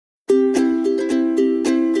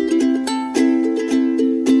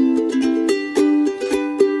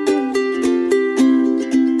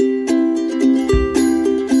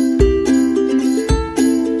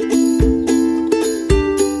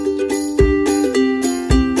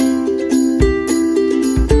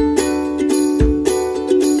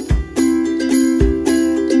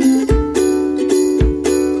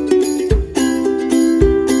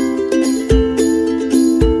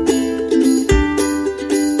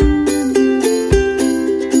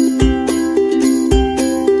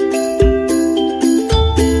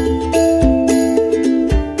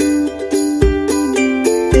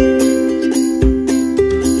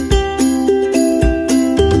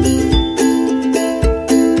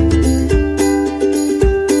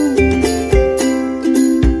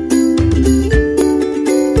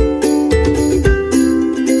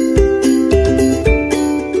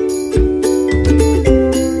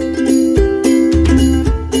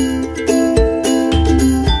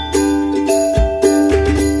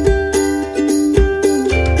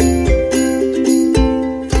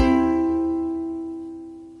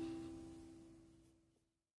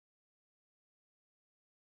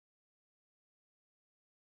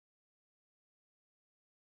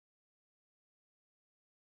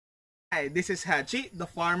Hi, this is Haji, the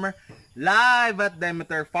farmer, live at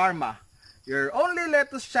Demeter Farma, your only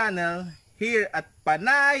lettuce channel here at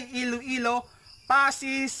Panay, Iloilo,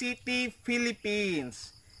 Pasig City,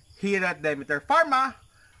 Philippines. Here at Demeter Farma,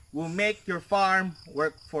 we'll make your farm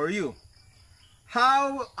work for you.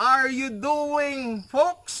 How are you doing,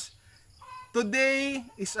 folks? Today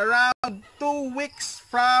is around 2 weeks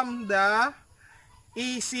from the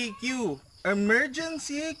ECQ,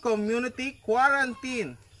 Emergency Community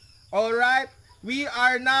Quarantine. Alright, we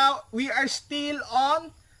are still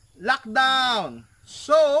on lockdown.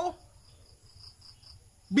 So,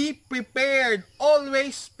 be prepared.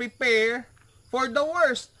 Always prepare for the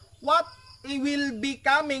worst. What will be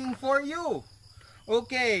coming for you?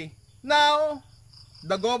 Okay, now,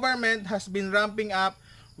 the government has been ramping up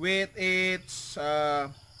with its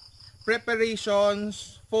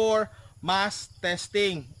preparations for mass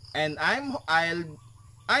testing. And I'm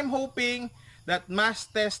hoping that mass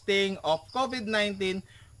testing of COVID-19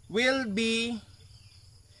 will be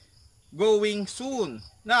going soon.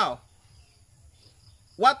 Now,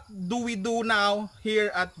 what do we do now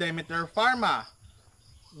here at Demeter Farma?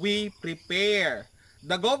 We prepare.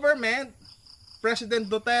 The government, President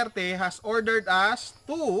Duterte, has ordered us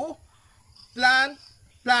to plant.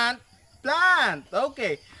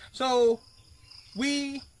 Okay, so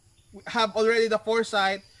we have already the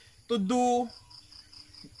foresight to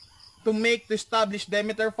establish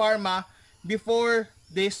Demeter Farma before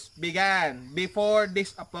this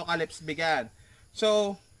apocalypse began.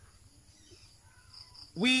 So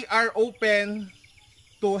we are open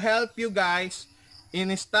to help you guys in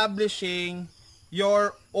establishing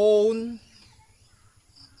your own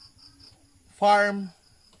farm,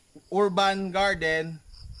 urban garden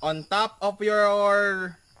on top of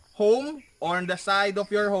your home or on the side of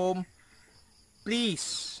your home.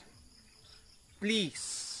 Please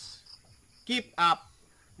keep up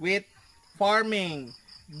with farming.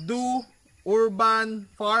 Do urban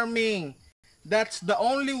farming. That's the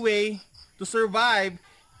only way to survive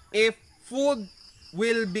if food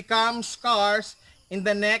will become scarce in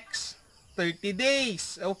the next 30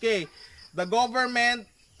 days. Okay, the government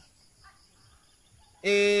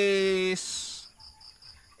is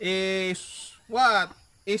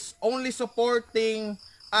only supporting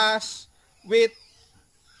us with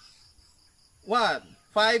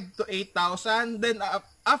 5,000 to 8,000. Then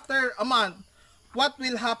after a month, what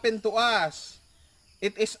will happen to us?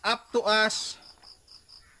 It is up to us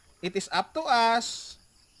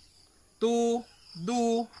to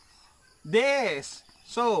do this.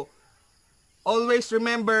 So always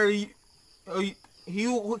remember,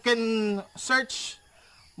 you can search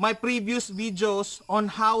my previous videos on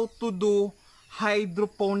how to do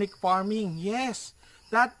hydroponic farming. Yes,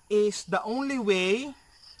 that is the only way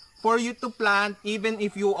for you to plant even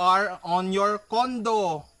if you are on your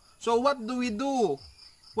condo. So what do we do?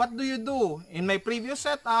 What do you do? In my previous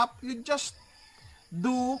setup, you just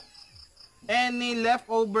do any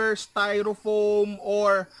leftover styrofoam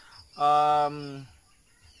or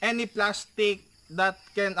any plastic that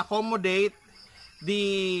can accommodate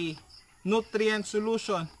the nutrient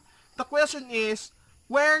solution. The question is,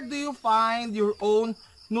 where do you find your own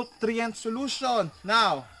nutrient solution?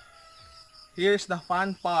 Now, here's the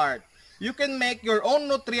fun part. You can make your own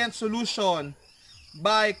nutrient solution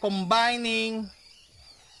by combining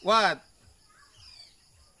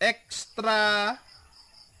extra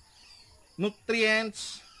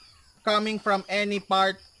nutrients coming from any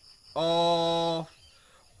part of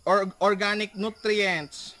organic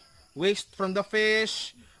nutrients, waste from the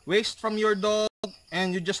fish, waste from your dog,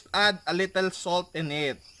 and you just add a little salt in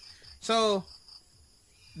it. So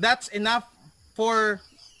that's enough for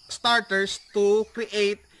starters to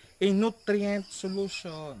create a nutrient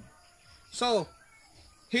solution. So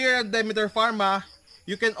here at Demeter Farma,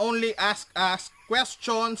 you can only ask us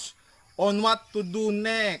questions on what to do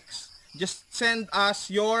next. Just send us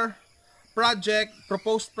your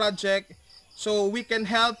proposed project, so we can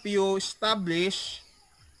help you establish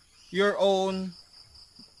your own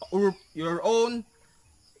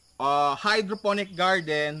hydroponic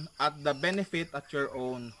garden at the benefit at your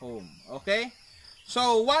own home. Okay?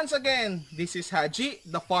 So once again, this is Haji,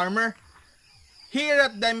 the farmer. Here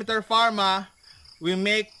at Demeter Farma, we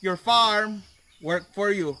make your farm work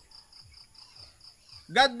for you.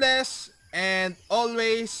 God bless and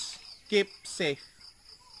always keep safe.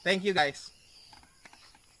 Thank you guys.